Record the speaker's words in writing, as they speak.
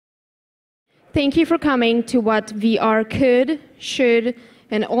Thank you for coming to what VR could, should,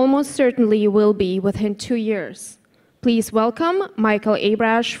 and almost certainly will be within 2 years. Please welcome Michael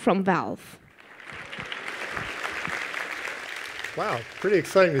Abrash from Valve. Wow, pretty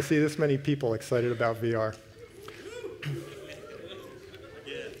exciting to see this many people excited about VR.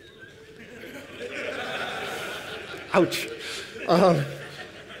 Ouch.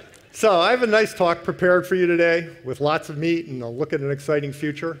 So I have a nice talk prepared for you today with lots of meat and a look at an exciting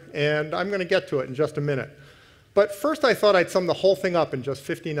future, and I'm going to get to it in just a minute. But first I thought I'd sum the whole thing up in just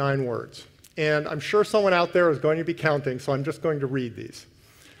 59 words. And I'm sure someone out there is going to be counting, so I'm just going to read these.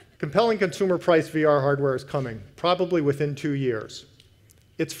 Compelling consumer price VR hardware is coming, probably within 2 years.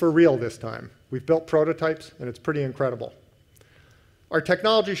 It's for real this time. We've built prototypes, and it's pretty incredible. Our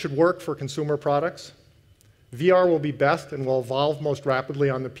technology should work for consumer products. VR will be best and will evolve most rapidly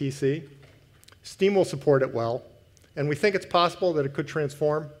on the PC. Steam will support it well, and we think it's possible that it could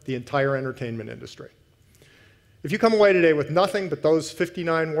transform the entire entertainment industry. If you come away today with nothing but those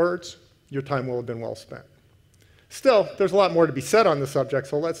 59 words, your time will have been well spent. Still, there's a lot more to be said on the subject,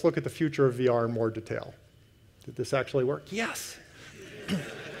 so let's look at the future of VR in more detail. Did this actually work? Yes.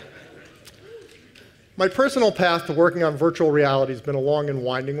 My personal path to working on virtual reality has been a long and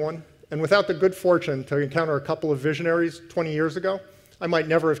winding one. And without the good fortune to encounter a couple of visionaries 20 years ago, I might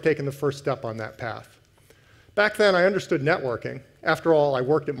never have taken the first step on that path. Back then, I understood networking. After all, I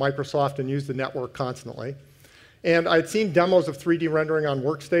worked at Microsoft and used the network constantly. And I'd seen demos of 3D rendering on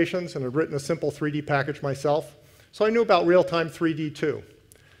workstations and had written a simple 3D package myself, so I knew about real-time 3D too.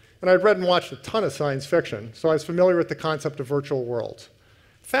 And I'd read and watched a ton of science fiction, so I was familiar with the concept of virtual worlds.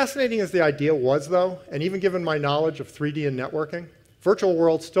 Fascinating as the idea was, though, and even given my knowledge of 3D and networking, virtual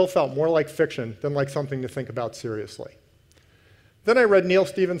worlds still felt more like fiction than like something to think about seriously. Then I read Neal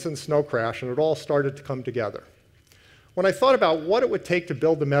Stephenson's Snow Crash, and it all started to come together. When I thought about what it would take to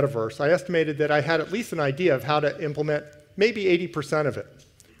build the metaverse, I estimated that I had at least an idea of how to implement maybe 80% of it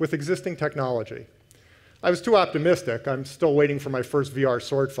with existing technology. I was too optimistic. I'm still waiting for my first VR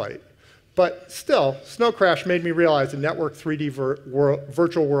sword fight. But still, Snow Crash made me realize that network 3D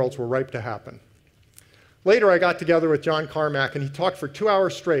virtual worlds were ripe to happen. Later, I got together with John Carmack, and he talked for 2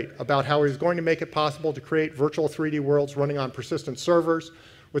 hours straight about how he was going to make it possible to create virtual 3D worlds running on persistent servers,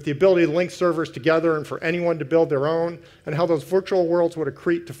 with the ability to link servers together and for anyone to build their own, and how those virtual worlds would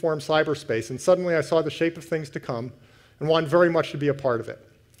accrete to form cyberspace. And suddenly, I saw the shape of things to come and wanted very much to be a part of it.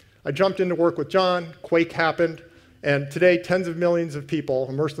 I jumped in to work with John, Quake happened, and today, tens of millions of people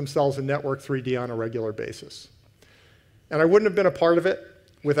immerse themselves in network 3D on a regular basis. And I wouldn't have been a part of it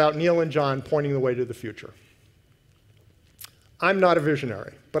without Neal and John pointing the way to the future. I'm not a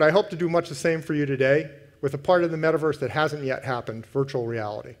visionary, but I hope to do much the same for you today with a part of the metaverse that hasn't yet happened, virtual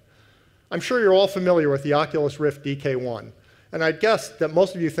reality. I'm sure you're all familiar with the Oculus Rift DK1, and I'd guess that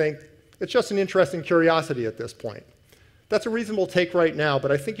most of you think it's just an interesting curiosity at this point. That's a reasonable take right now,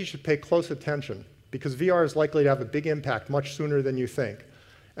 but I think you should pay close attention because VR is likely to have a big impact much sooner than you think,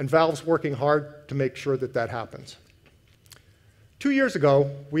 and Valve's working hard to make sure that that happens. 2 years ago,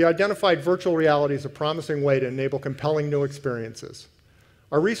 we identified virtual reality as a promising way to enable compelling new experiences.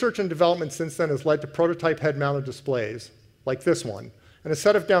 Our research and development since then has led to prototype head-mounted displays, like this one, and a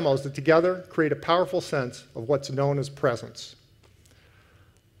set of demos that together create a powerful sense of what's known as presence.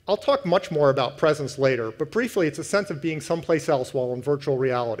 I'll talk much more about presence later, but briefly, it's a sense of being someplace else while in virtual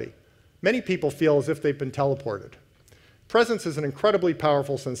reality. Many people feel as if they've been teleported. Presence is an incredibly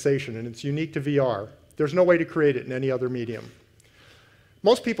powerful sensation, and it's unique to VR. There's no way to create it in any other medium.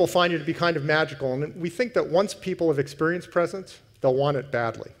 Most people find it to be kind of magical, and we think that once people have experienced presence, they'll want it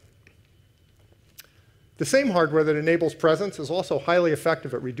badly. The same hardware that enables presence is also highly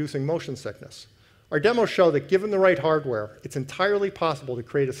effective at reducing motion sickness. Our demos show that given the right hardware, it's entirely possible to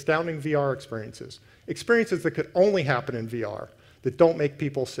create astounding VR experiences, experiences that could only happen in VR, that don't make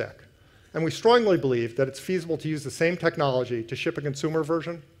people sick. And we strongly believe that it's feasible to use the same technology to ship a consumer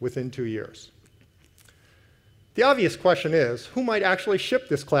version within 2 years. The obvious question is, who might actually ship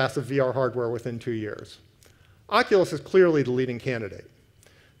this class of VR hardware within 2 years? Oculus is clearly the leading candidate.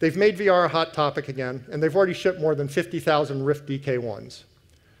 They've made VR a hot topic again, and they've already shipped more than 50,000 Rift DK1s.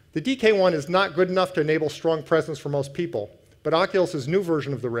 The DK1 is not good enough to enable strong presence for most people, but Oculus's new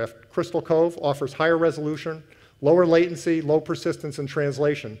version of the Rift, Crystal Cove, offers higher resolution, lower latency, low persistence, and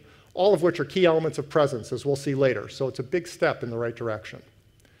translation, all of which are key elements of presence, as we'll see later, so it's a big step in the right direction.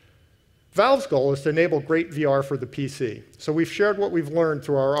 Valve's goal is to enable great VR for the PC, so we've shared what we've learned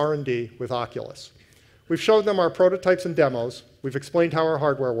through our R&D with Oculus. We've showed them our prototypes and demos, we've explained how our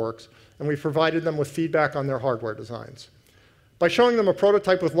hardware works, and we've provided them with feedback on their hardware designs. By showing them a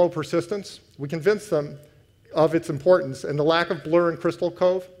prototype with low persistence, we convinced them of its importance, and the lack of blur in Crystal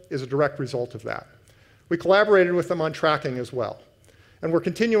Cove is a direct result of that. We collaborated with them on tracking as well. And we're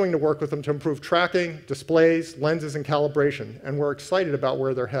continuing to work with them to improve tracking, displays, lenses, and calibration, and we're excited about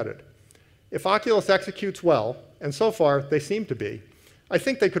where they're headed. If Oculus executes well, and so far they seem to be, I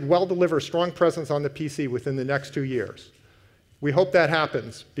think they could well deliver a strong presence on the PC within the next 2 years. We hope that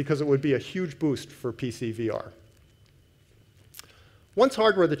happens because it would be a huge boost for PC VR. Once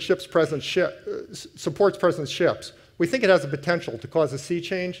hardware that supports presence ships, we think it has the potential to cause a sea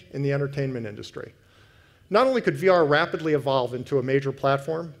change in the entertainment industry. Not only could VR rapidly evolve into a major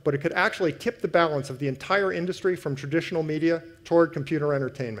platform, but it could actually tip the balance of the entire industry from traditional media toward computer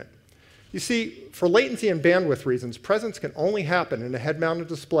entertainment. You see, for latency and bandwidth reasons, presence can only happen in a head-mounted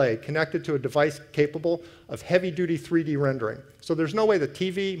display connected to a device capable of heavy-duty 3D rendering. So there's no way that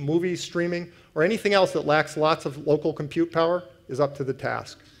TV, movies, streaming, or anything else that lacks lots of local compute power is up to the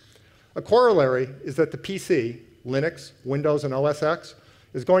task. A corollary is that the PC, Linux, Windows, and OS X,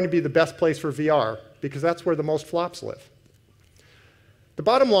 is going to be the best place for VR because that's where the most flops live. The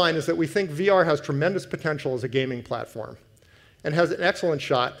bottom line is that we think VR has tremendous potential as a gaming platform and has an excellent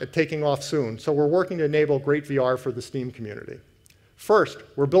shot at taking off soon, so we're working to enable great VR for the Steam community. First,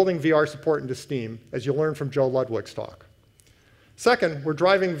 we're building VR support into Steam, as you'll learn from Joe Ludwig's talk. Second, we're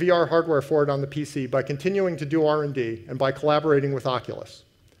driving VR hardware forward on the PC by continuing to do R&D and by collaborating with Oculus.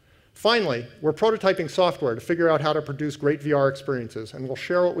 Finally, we're prototyping software to figure out how to produce great VR experiences, and we'll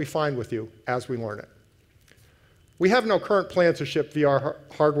share what we find with you as we learn it. We have no current plans to ship VR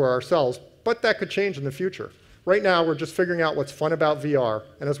hardware ourselves, but that could change in the future. Right now, we're just figuring out what's fun about VR,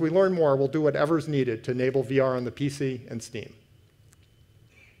 and as we learn more, we'll do whatever's needed to enable VR on the PC and Steam.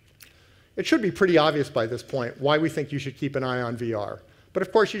 It should be pretty obvious by this point why we think you should keep an eye on VR, but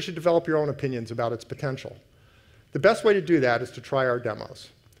of course you should develop your own opinions about its potential. The best way to do that is to try our demos.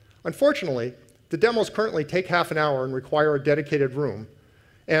 Unfortunately, the demos currently take half an hour and require a dedicated room,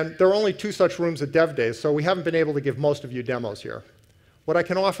 and there are only 2 such rooms at Dev Days, so we haven't been able to give most of you demos here. What I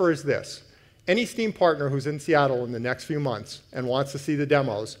can offer is this. Any Steam partner who's in Seattle in the next few months and wants to see the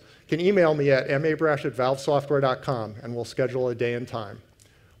demos can email me at mabrash@valvesoftware.com, and we'll schedule a day and time.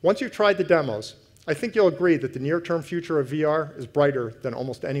 Once you've tried the demos, I think you'll agree that the near-term future of VR is brighter than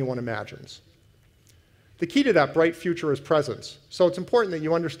almost anyone imagines. The key to that bright future is presence, so it's important that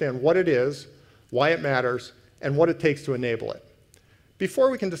you understand what it is, why it matters, and what it takes to enable it. Before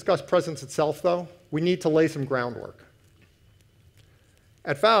we can discuss presence itself, though, we need to lay some groundwork.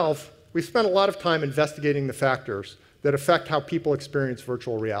 At Valve, we've spent a lot of time investigating the factors that affect how people experience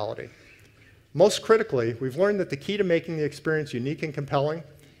virtual reality. Most critically, we've learned that the key to making the experience unique and compelling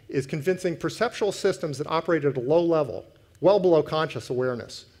is convincing perceptual systems that operate at a low level, well below conscious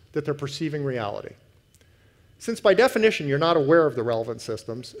awareness, that they're perceiving reality. Since by definition you're not aware of the relevant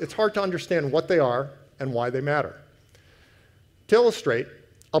systems, it's hard to understand what they are and why they matter. To illustrate,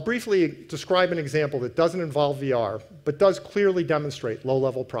 I'll briefly describe an example that doesn't involve VR, but does clearly demonstrate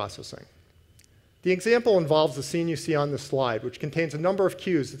low-level processing. The example involves the scene you see on this slide, which contains a number of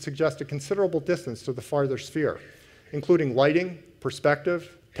cues that suggest a considerable distance to the farther sphere, including lighting,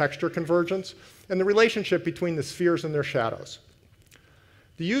 perspective, texture convergence, and the relationship between the spheres and their shadows.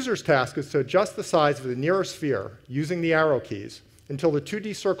 The user's task is to adjust the size of the nearer sphere using the arrow keys until the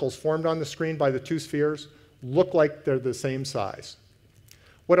 2D circles formed on the screen by the 2 spheres look like they're the same size.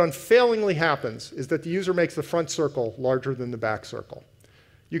 What unfailingly happens is that the user makes the front circle larger than the back circle.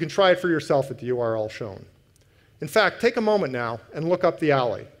 You can try it for yourself at the URL shown. In fact, take a moment now and look up the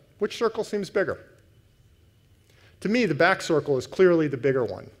alley. Which circle seems bigger? To me, the back circle is clearly the bigger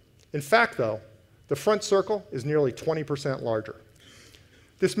one. In fact, though, the front circle is nearly 20% larger.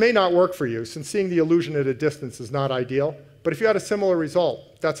 This may not work for you, since seeing the illusion at a distance is not ideal, but if you had a similar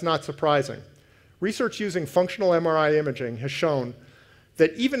result, that's not surprising. Research using functional MRI imaging has shown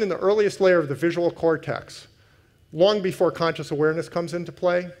that even in the earliest layer of the visual cortex, long before conscious awareness comes into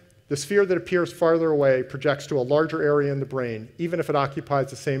play, the sphere that appears farther away projects to a larger area in the brain, even if it occupies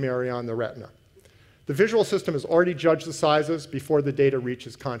the same area on the retina. The visual system has already judged the sizes before the data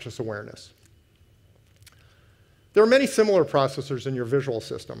reaches conscious awareness. There are many similar processors in your visual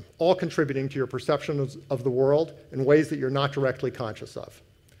system, all contributing to your perception of the world in ways that you're not directly conscious of.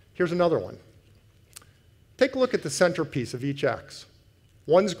 Here's another one. Take a look at the centerpiece of each X.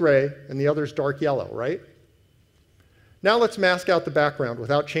 One's gray and the other's dark yellow, right? Now let's mask out the background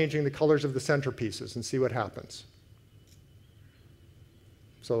without changing the colors of the centerpieces and see what happens.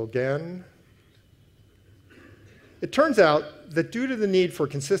 So again, it turns out that due to the need for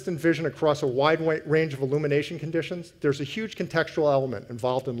consistent vision across a wide range of illumination conditions, there's a huge contextual element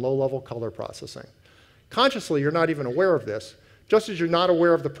involved in low-level color processing. Consciously, you're not even aware of this, just as you're not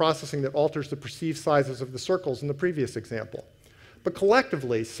aware of the processing that alters the perceived sizes of the circles in the previous example. But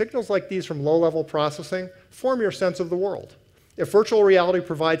collectively, signals like these from low-level processing form your sense of the world. If virtual reality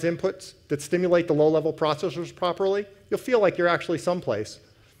provides inputs that stimulate the low-level processors properly, you'll feel like you're actually someplace.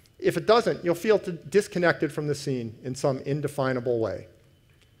 If it doesn't, you'll feel disconnected from the scene in some indefinable way.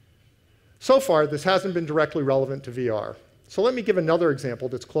 So far, this hasn't been directly relevant to VR. So let me give another example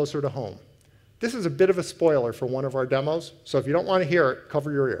that's closer to home. This is a bit of a spoiler for one of our demos, so if you don't want to hear it,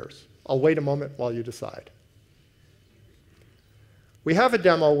 cover your ears. I'll wait a moment while you decide. We have a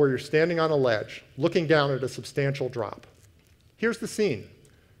demo where you're standing on a ledge, looking down at a substantial drop. Here's the scene.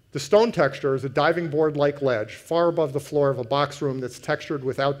 The stone texture is a diving board-like ledge far above the floor of a box room that's textured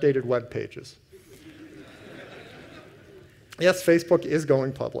with outdated web pages. Yes, Facebook is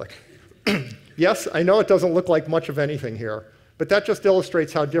going public. Yes, I know it doesn't look like much of anything here, but that just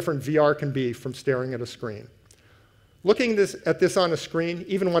illustrates how different VR can be from staring at a screen. Looking at this on a screen,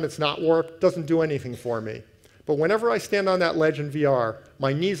 even when it's not warped, doesn't do anything for me. But whenever I stand on that ledge in VR,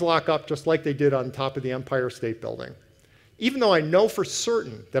 my knees lock up just like they did on top of the Empire State Building. Even though I know for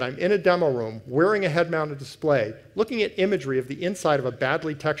certain that I'm in a demo room, wearing a head-mounted display, looking at imagery of the inside of a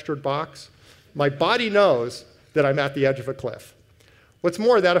badly textured box, my body knows that I'm at the edge of a cliff. What's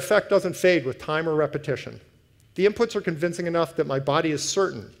more, that effect doesn't fade with time or repetition. The inputs are convincing enough that my body is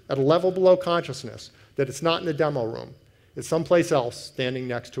certain, at a level below consciousness, that it's not in the demo room. It's someplace else, standing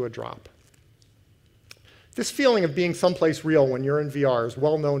next to a drop. This feeling of being someplace real when you're in VR is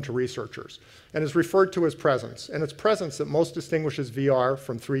well known to researchers and is referred to as presence, and it's presence that most distinguishes VR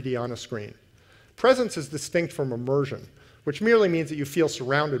from 3D on a screen. Presence is distinct from immersion, which merely means that you feel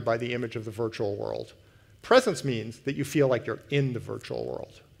surrounded by the image of the virtual world. Presence means that you feel like you're in the virtual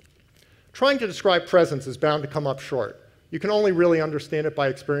world. Trying to describe presence is bound to come up short. You can only really understand it by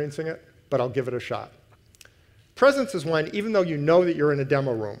experiencing it, but I'll give it a shot. Presence is when, even though you know that you're in a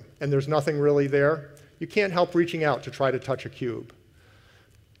demo room and there's nothing really there, you can't help reaching out to try to touch a cube.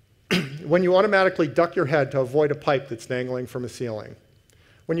 When you automatically duck your head to avoid a pipe that's dangling from a ceiling.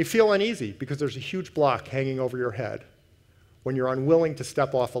 When you feel uneasy because there's a huge block hanging over your head. When you're unwilling to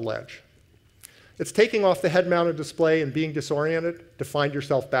step off a ledge. It's taking off the head-mounted display and being disoriented to find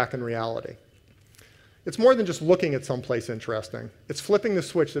yourself back in reality. It's more than just looking at someplace interesting. It's flipping the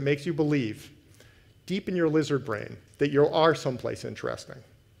switch that makes you believe, deep in your lizard brain, that you are someplace interesting.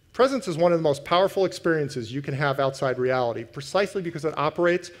 Presence is one of the most powerful experiences you can have outside reality, precisely because it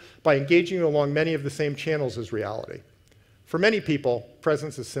operates by engaging you along many of the same channels as reality. For many people,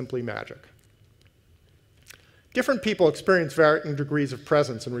 presence is simply magic. Different people experience varying degrees of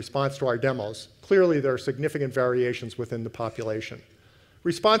presence in response to our demos. Clearly, there are significant variations within the population.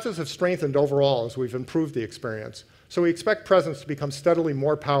 Responses have strengthened overall as we've improved the experience, so we expect presence to become steadily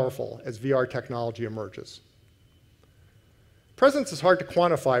more powerful as VR technology emerges. Presence is hard to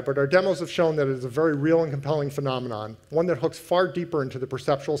quantify, but our demos have shown that it is a very real and compelling phenomenon, one that hooks far deeper into the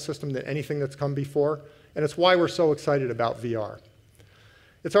perceptual system than anything that's come before, and it's why we're so excited about VR.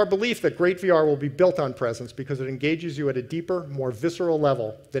 It's our belief that great VR will be built on presence because it engages you at a deeper, more visceral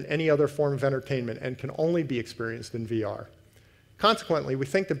level than any other form of entertainment and can only be experienced in VR. Consequently, we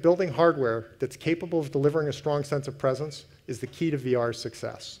think that building hardware that's capable of delivering a strong sense of presence is the key to VR's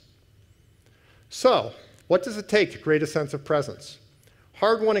success. So, what does it take to create a sense of presence?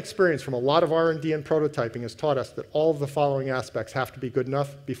 Hard-won experience from a lot of R&D and prototyping has taught us that all of the following aspects have to be good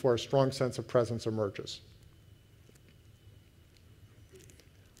enough before a strong sense of presence emerges.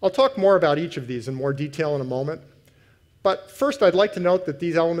 I'll talk more about each of these in more detail in a moment, but first I'd like to note that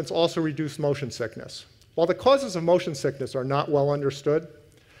these elements also reduce motion sickness. While the causes of motion sickness are not well understood,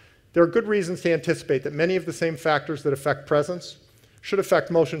 there are good reasons to anticipate that many of the same factors that affect presence should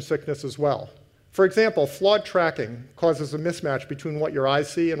affect motion sickness as well. For example, flawed tracking causes a mismatch between what your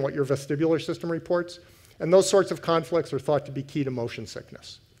eyes see and what your vestibular system reports, and those sorts of conflicts are thought to be key to motion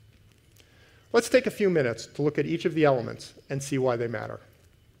sickness. Let's take a few minutes to look at each of the elements and see why they matter.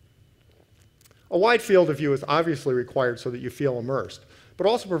 A wide field of view is obviously required so that you feel immersed, but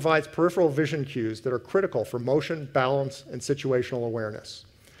also provides peripheral vision cues that are critical for motion, balance, and situational awareness.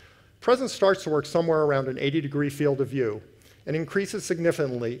 Presence starts to work somewhere around an 80-degree field of view, and increases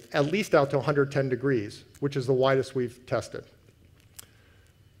significantly, at least out to 110 degrees, which is the widest we've tested.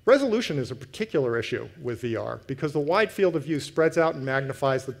 Resolution is a particular issue with VR because the wide field of view spreads out and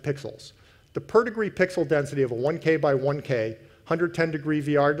magnifies the pixels. The per degree pixel density of a 1K by 1K, 110-degree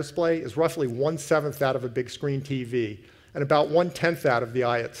VR display is roughly 1/7 that of a big screen TV, and about 1/10 that of the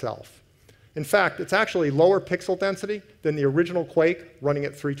eye itself. In fact, it's actually lower pixel density than the original Quake running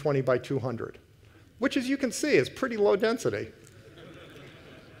at 320 by 200. Which, as you can see, is pretty low density.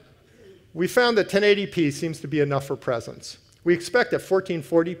 We found that 1080p seems to be enough for presence. We expect that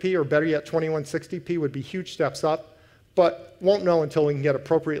 1440p, or better yet 2160p, would be huge steps up, but won't know until we can get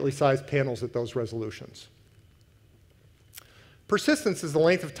appropriately sized panels at those resolutions. Persistence is the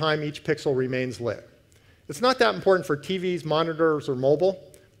length of time each pixel remains lit. It's not that important for TVs, monitors, or mobile,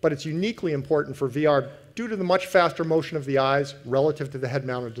 but it's uniquely important for VR due to the much faster motion of the eyes relative to the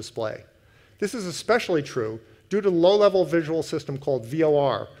head-mounted display. This is especially true due to the low-level visual system called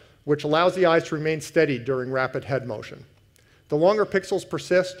VOR, which allows the eyes to remain steady during rapid head motion. The longer pixels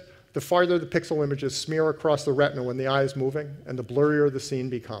persist, the farther the pixel images smear across the retina when the eye is moving, and the blurrier the scene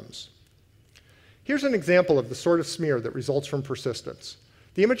becomes. Here's an example of the sort of smear that results from persistence.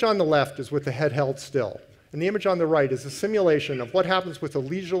 The image on the left is with the head held still, and the image on the right is a simulation of what happens with a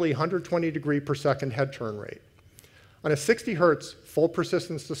leisurely 120 degree per second head turn rate. On a 60 Hz full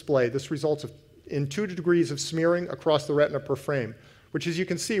persistence display, this results in 2 degrees of smearing across the retina per frame, which, as you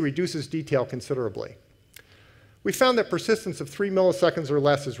can see, reduces detail considerably. We found that persistence of 3 milliseconds or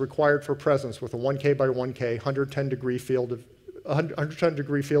less is required for presence with a 1K by 1K 110 degree field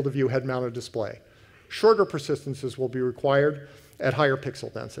of view head-mounted display. Shorter persistences will be required at higher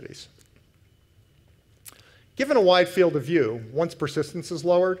pixel densities. Given a wide field of view, once persistence is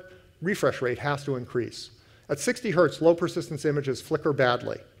lowered, refresh rate has to increase. At 60 Hz, low persistence images flicker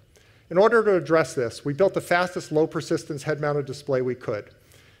badly. In order to address this, we built the fastest low persistence head-mounted display we could.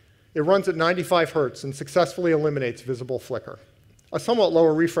 It runs at 95 Hz and successfully eliminates visible flicker. A somewhat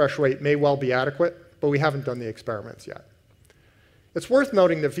lower refresh rate may well be adequate, but we haven't done the experiments yet. It's worth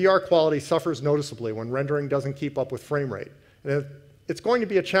noting that VR quality suffers noticeably when rendering doesn't keep up with frame rate. And it's going to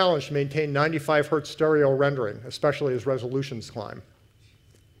be a challenge to maintain 95 Hz stereo rendering, especially as resolutions climb.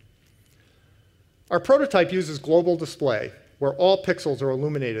 Our prototype uses global display, where all pixels are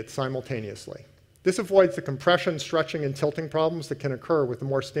illuminated simultaneously. This avoids the compression, stretching, and tilting problems that can occur with the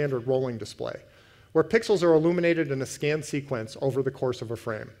more standard rolling display, where pixels are illuminated in a scanned sequence over the course of a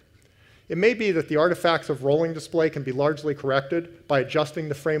frame. It may be that the artifacts of rolling display can be largely corrected by adjusting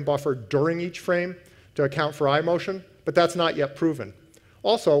the frame buffer during each frame to account for eye motion, but that's not yet proven.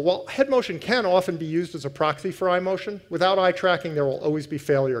 Also, while head motion can often be used as a proxy for eye motion, without eye tracking there will always be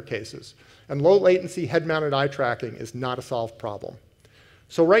failure cases, and low latency head-mounted eye tracking is not a solved problem.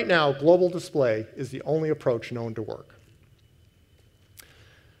 So right now, global display is the only approach known to work.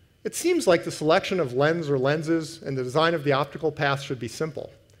 It seems like the selection of lens or lenses and the design of the optical path should be simple.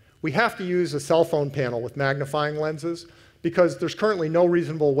 We have to use a cell phone panel with magnifying lenses because there's currently no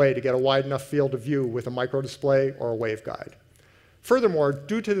reasonable way to get a wide enough field of view with a microdisplay or a waveguide. Furthermore,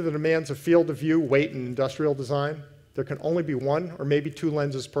 due to the demands of field of view, weight, and industrial design, there can only be 1 or maybe 2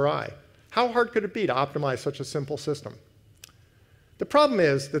 lenses per eye. How hard could it be to optimize such a simple system? The problem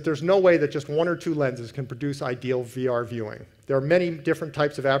is that there's no way that just 1 or 2 lenses can produce ideal VR viewing. There are many different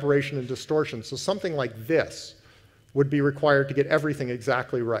types of aberration and distortion, so something like this would be required to get everything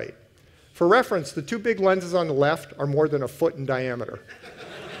exactly right. For reference, the 2 big lenses on the left are more than 1 foot in diameter.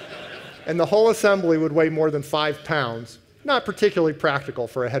 And the whole assembly would weigh more than 5 pounds, not particularly practical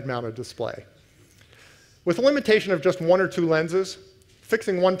for a head-mounted display. With a limitation of just 1 or 2 lenses,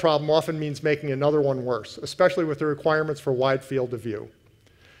 fixing one problem often means making another one worse, especially with the requirements for wide field of view.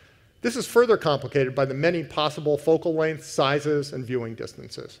 This is further complicated by the many possible focal lengths, sizes, and viewing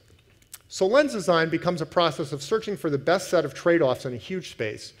distances. So lens design becomes a process of searching for the best set of trade-offs in a huge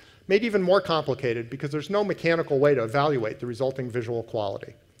space, made even more complicated because there's no mechanical way to evaluate the resulting visual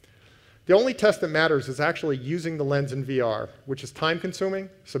quality. The only test that matters is actually using the lens in VR, which is time-consuming,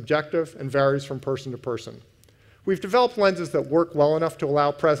 subjective, and varies from person to person. We've developed lenses that work well enough to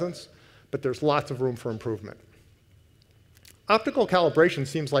allow presence, but there's lots of room for improvement. Optical calibration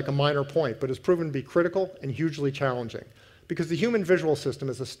seems like a minor point, but has proven to be critical and hugely challenging, because the human visual system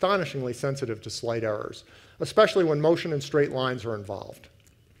is astonishingly sensitive to slight errors, especially when motion and straight lines are involved.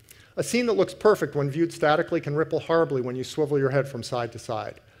 A scene that looks perfect when viewed statically can ripple horribly when you swivel your head from side to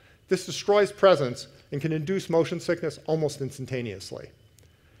side. This destroys presence and can induce motion sickness almost instantaneously.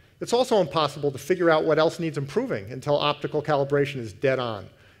 It's also impossible to figure out what else needs improving until optical calibration is dead on.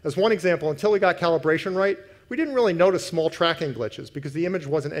 As one example, until we got calibration right, we didn't really notice small tracking glitches because the image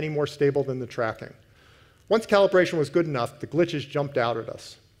wasn't any more stable than the tracking. Once calibration was good enough, the glitches jumped out at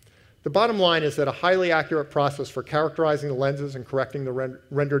us. The bottom line is that a highly accurate process for characterizing the lenses and correcting the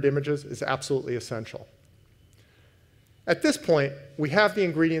rendered images is absolutely essential. At this point, we have the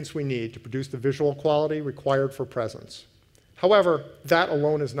ingredients we need to produce the visual quality required for presence. However, that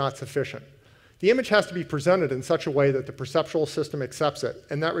alone is not sufficient. The image has to be presented in such a way that the perceptual system accepts it,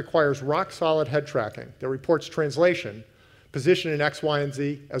 and that requires rock-solid head tracking that reports translation, position in X, Y, and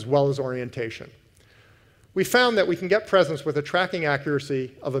Z, as well as orientation. We found that we can get presence with a tracking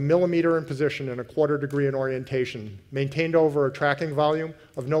accuracy of 1 millimeter in position and 1/4 degree in orientation, maintained over a tracking volume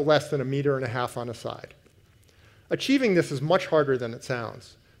of no less than 1.5 meters on a side. Achieving this is much harder than it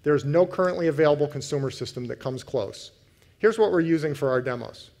sounds. There is no currently available consumer system that comes close. Here's what we're using for our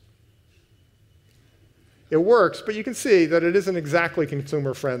demos. It works, but you can see that it isn't exactly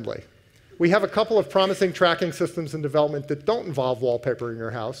consumer friendly. We have a couple of promising tracking systems in development that don't involve wallpaper in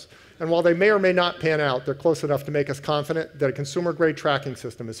your house, and while they may or may not pan out, they're close enough to make us confident that a consumer-grade tracking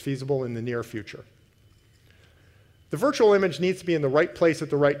system is feasible in the near future. The virtual image needs to be in the right place at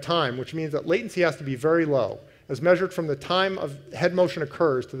the right time, which means that latency has to be very low, as measured from the time of head motion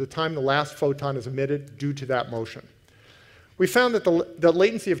occurs to the time the last photon is emitted due to that motion. We found that the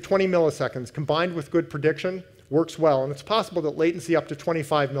latency of 20 milliseconds combined with good prediction works well, and it's possible that latency up to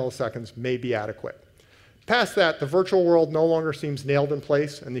 25 milliseconds may be adequate. Past that, the virtual world no longer seems nailed in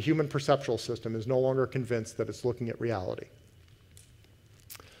place, and the human perceptual system is no longer convinced that it's looking at reality.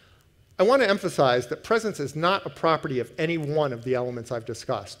 I want to emphasize that presence is not a property of any one of the elements I've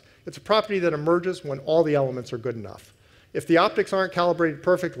discussed. It's a property that emerges when all the elements are good enough. If the optics aren't calibrated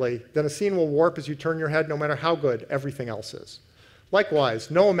perfectly, then a scene will warp as you turn your head no matter how good everything else is.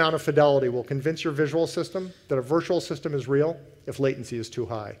 Likewise, no amount of fidelity will convince your visual system that a virtual system is real if latency is too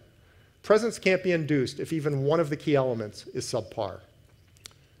high. Presence can't be induced if even one of the key elements is subpar.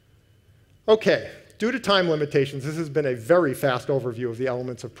 Okay, due to time limitations, this has been a very fast overview of the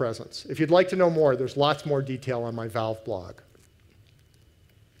elements of presence. If you'd like to know more, there's lots more detail on my Valve blog.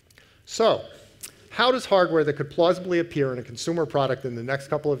 So, how does hardware that could plausibly appear in a consumer product in the next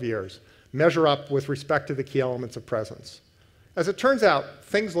couple of years measure up with respect to the key elements of presence? As it turns out,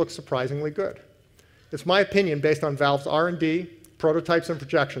 things look surprisingly good. It's my opinion, based on Valve's R&D, prototypes, and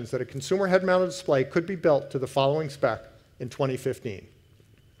projections, that a consumer head-mounted display could be built to the following spec in 2015.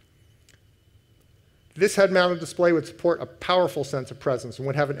 This head-mounted display would support a powerful sense of presence and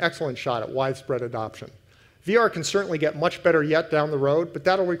would have an excellent shot at widespread adoption. VR can certainly get much better yet down the road, but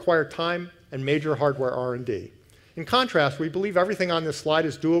that'll require time and major hardware R&D. In contrast, we believe everything on this slide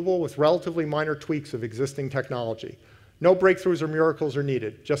is doable with relatively minor tweaks of existing technology. No breakthroughs or miracles are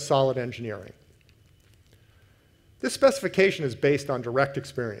needed, just solid engineering. This specification is based on direct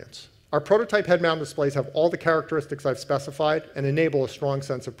experience. Our prototype head-mounted displays have all the characteristics I've specified and enable a strong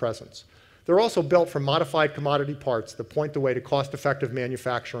sense of presence. They're also built from modified commodity parts that point the way to cost-effective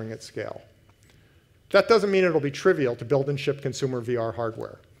manufacturing at scale. That doesn't mean it'll be trivial to build and ship consumer VR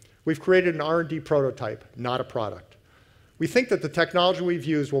hardware. We've created an R&D prototype, not a product. We think that the technology we've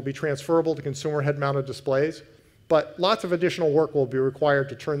used will be transferable to consumer head-mounted displays, but lots of additional work will be required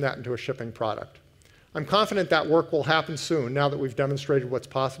to turn that into a shipping product. I'm confident that work will happen soon now that we've demonstrated what's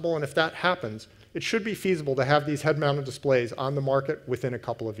possible, and if that happens, it should be feasible to have these head-mounted displays on the market within a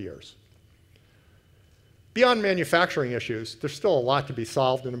couple of years. Beyond manufacturing issues, there's still a lot to be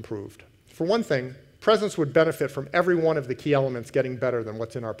solved and improved. For one thing, presence would benefit from every one of the key elements getting better than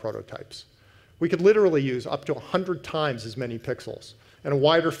what's in our prototypes. We could literally use up to 100 times as many pixels, and a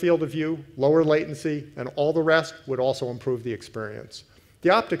wider field of view, lower latency, and all the rest would also improve the experience. The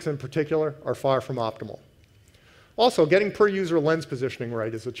optics in particular are far from optimal. Also, getting per-user lens positioning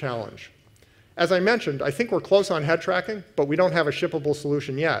right is a challenge. As I mentioned, I think we're close on head tracking, but we don't have a shippable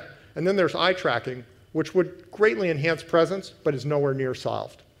solution yet. And then there's eye tracking, which would greatly enhance presence, but is nowhere near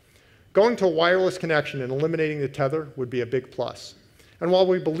solved. Going to a wireless connection and eliminating the tether would be a big plus. And while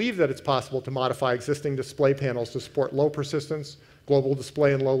we believe that it's possible to modify existing display panels to support low persistence, global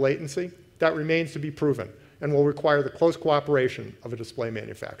display, and low latency, that remains to be proven and will require the close cooperation of a display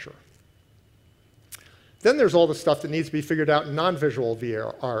manufacturer. Then there's all the stuff that needs to be figured out in non-visual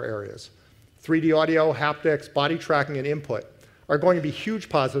VR areas. 3D audio, haptics, body tracking, and input are going to be huge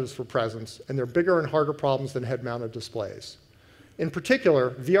positives for presence, and they're bigger and harder problems than head-mounted displays. In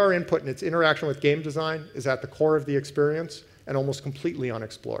particular, VR input and its interaction with game design is at the core of the experience and almost completely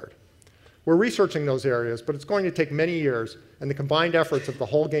unexplored. We're researching those areas, but it's going to take many years and the combined efforts of the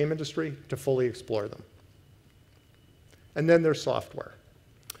whole game industry to fully explore them. And then there's software.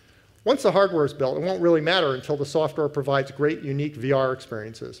 Once the hardware is built, it won't really matter until the software provides great, unique VR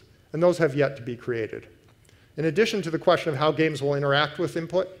experiences, and those have yet to be created. In addition to the question of how games will interact with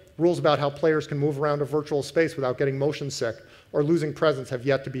input, rules about how players can move around a virtual space without getting motion sick or losing presence have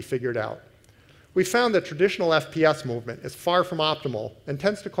yet to be figured out. We found that traditional FPS movement is far from optimal and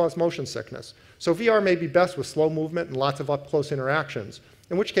tends to cause motion sickness, so VR may be best with slow movement and lots of up-close interactions,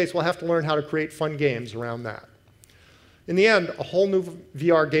 in which case we'll have to learn how to create fun games around that. In the end, a whole new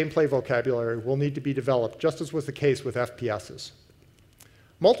VR gameplay vocabulary will need to be developed, just as was the case with FPSs.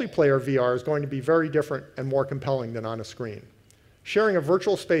 Multiplayer VR is going to be very different and more compelling than on a screen. Sharing a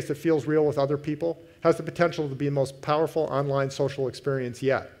virtual space that feels real with other people has the potential to be the most powerful online social experience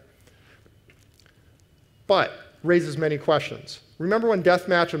yet. But raises many questions. Remember when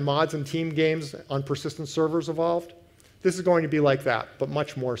deathmatch and mods and team games on persistent servers evolved? This is going to be like that, but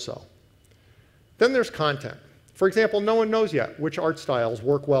much more so. Then there's content. For example, no one knows yet which art styles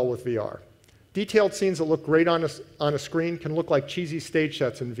work well with VR. Detailed scenes that look great on a screen can look like cheesy stage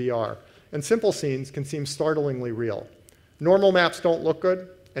sets in VR, and simple scenes can seem startlingly real. Normal maps don't look good,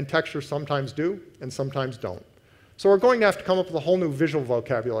 and textures sometimes do, and sometimes don't. So we're going to have to come up with a whole new visual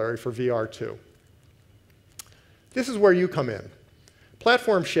vocabulary for VR too. This is where you come in.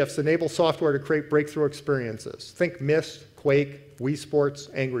 Platform shifts enable software to create breakthrough experiences. Think Myst, Quake, Wii Sports,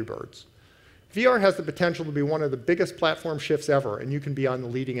 Angry Birds. VR has the potential to be one of the biggest platform shifts ever, and you can be on the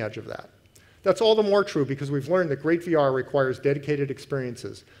leading edge of that. That's all the more true because we've learned that great VR requires dedicated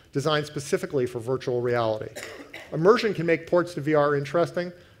experiences designed specifically for virtual reality. Immersion can make ports to VR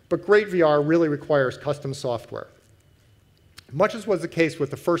interesting, but great VR really requires custom software. Much as was the case with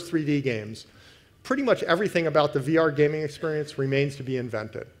the first 3D games, pretty much everything about the VR gaming experience remains to be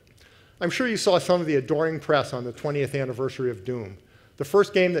invented. I'm sure you saw some of the adoring press on the 20th anniversary of Doom. The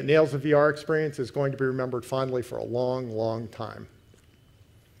first game that nails the VR experience is going to be remembered fondly for a long, long time.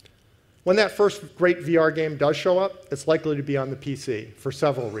 When that first great VR game does show up, it's likely to be on the PC for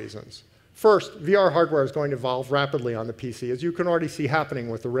several reasons. First, VR hardware is going to evolve rapidly on the PC, as you can already see happening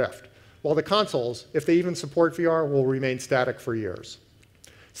with the Rift, while the consoles, if they even support VR, will remain static for years.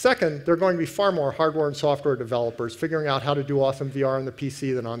 Second, there are going to be far more hardware and software developers figuring out how to do awesome VR on the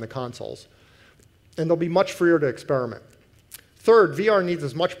PC than on the consoles, and they'll be much freer to experiment. Third, VR needs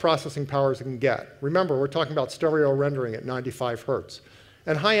as much processing power as it can get. Remember, we're talking about stereo rendering at 95 Hertz.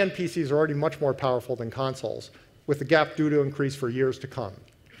 And high-end PCs are already much more powerful than consoles, with the gap due to increase for years to come.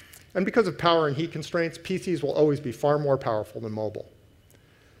 And because of power and heat constraints, PCs will always be far more powerful than mobile.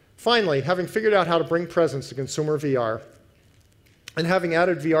 Finally, having figured out how to bring presence to consumer VR, and having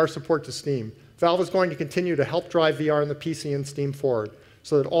added VR support to Steam, Valve is going to continue to help drive VR on the PC and Steam forward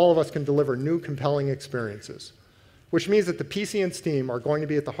so that all of us can deliver new, compelling experiences, which means that the PC and Steam are going to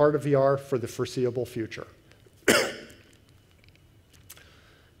be at the heart of VR for the foreseeable future.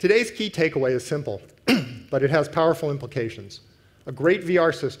 Today's key takeaway is simple, but it has powerful implications. A great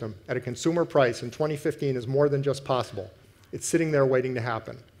VR system at a consumer price in 2015 is more than just possible. It's sitting there waiting to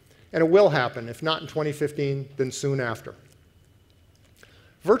happen. And it will happen, if not in 2015, then soon after.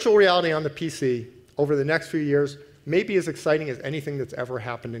 Virtual reality on the PC over the next few years may be as exciting as anything that's ever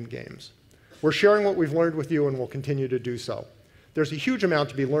happened in games. We're sharing what we've learned with you and will continue to do so. There's a huge amount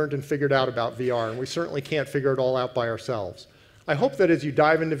to be learned and figured out about VR, and we certainly can't figure it all out by ourselves. I hope that as you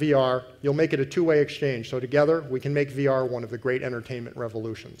dive into VR, you'll make it a two-way exchange, so together we can make VR one of the great entertainment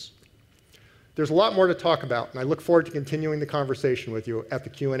revolutions. There's a lot more to talk about, and I look forward to continuing the conversation with you at the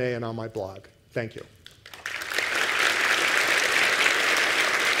Q&A and on my blog. Thank you.